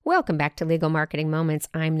Welcome back to Legal Marketing Moments.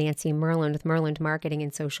 I'm Nancy Merland with Merland Marketing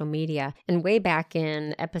and Social Media. And way back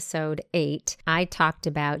in episode 8, I talked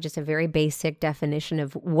about just a very basic definition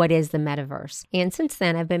of what is the metaverse. And since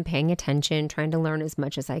then, I've been paying attention, trying to learn as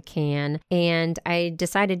much as I can. And I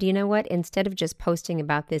decided, you know what, instead of just posting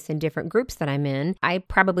about this in different groups that I'm in, I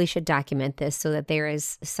probably should document this so that there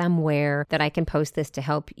is somewhere that I can post this to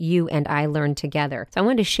help you and I learn together. So I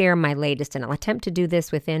wanted to share my latest, and I'll attempt to do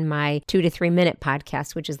this within my 2 to 3 minute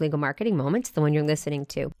podcast, which is Legal Marketing Moments, the one you're listening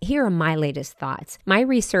to. Here are my latest thoughts. My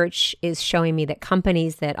research is showing me that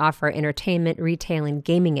companies that offer entertainment, retail, and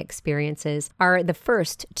gaming experiences are the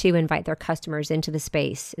first to invite their customers into the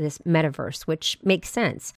space, this metaverse, which makes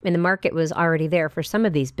sense. And the market was already there for some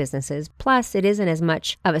of these businesses. Plus, it isn't as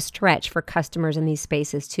much of a stretch for customers in these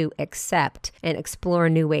spaces to accept and explore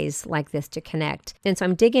new ways like this to connect. And so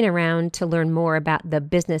I'm digging around to learn more about the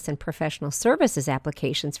business and professional services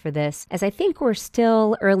applications for this, as I think we're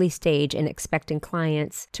still early stage in expecting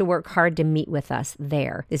clients to work hard to meet with us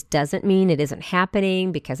there. This doesn't mean it isn't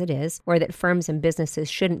happening, because it is, or that firms and businesses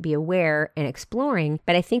shouldn't be aware and exploring,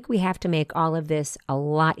 but I think we have to make all of this a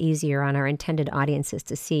lot easier on our intended audiences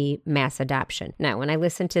to see mass adoption. Now, when I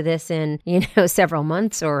listen to this in, several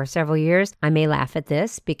months or several years, I may laugh at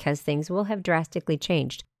this because things will have drastically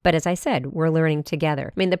changed. But as I said, we're learning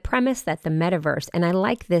together. The premise that the metaverse, and I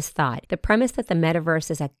like this thought, the premise that the metaverse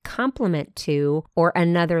is a complement to or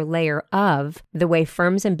another layer of the way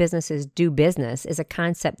firms and businesses do business is a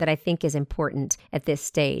concept that I think is important at this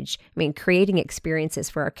stage. Creating experiences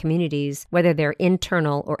for our communities, whether they're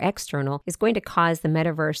internal or external, is going to cause the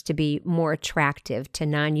metaverse to be more attractive to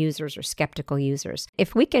non-users or skeptical users.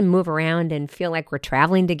 If we can move around and feel like we're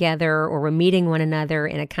traveling together or we're meeting one another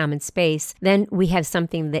in a common space, then we have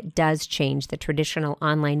something that does change the traditional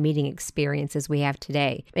online meeting experiences we have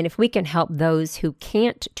today. And if we can help those who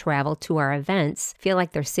can't travel to our events feel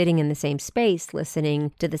like they're sitting in the same space,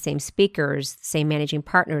 listening to the same speakers, same managing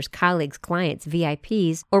partners, colleagues, clients,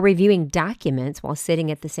 VIPs, or reviewing documents while sitting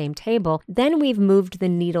at the same table, then we've moved the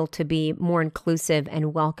needle to be more inclusive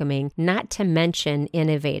and welcoming, not to mention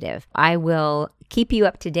innovative. I will keep you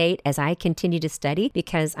up to date as I continue to study,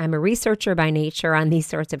 because I'm a researcher by nature on these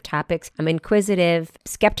sorts of topics. I'm inquisitive,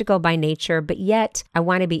 skeptical by nature, but yet I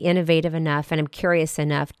want to be innovative enough and I'm curious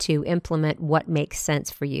enough to implement what makes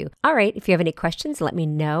sense for you. All right, if you have any questions, let me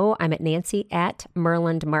know. I'm at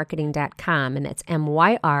nancy@merlandmarketing.com, and that's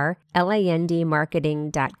MYRLAND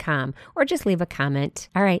marketing.com, or just leave a comment.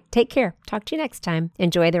 All right, take care. Talk to you next time.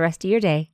 Enjoy the rest of your day.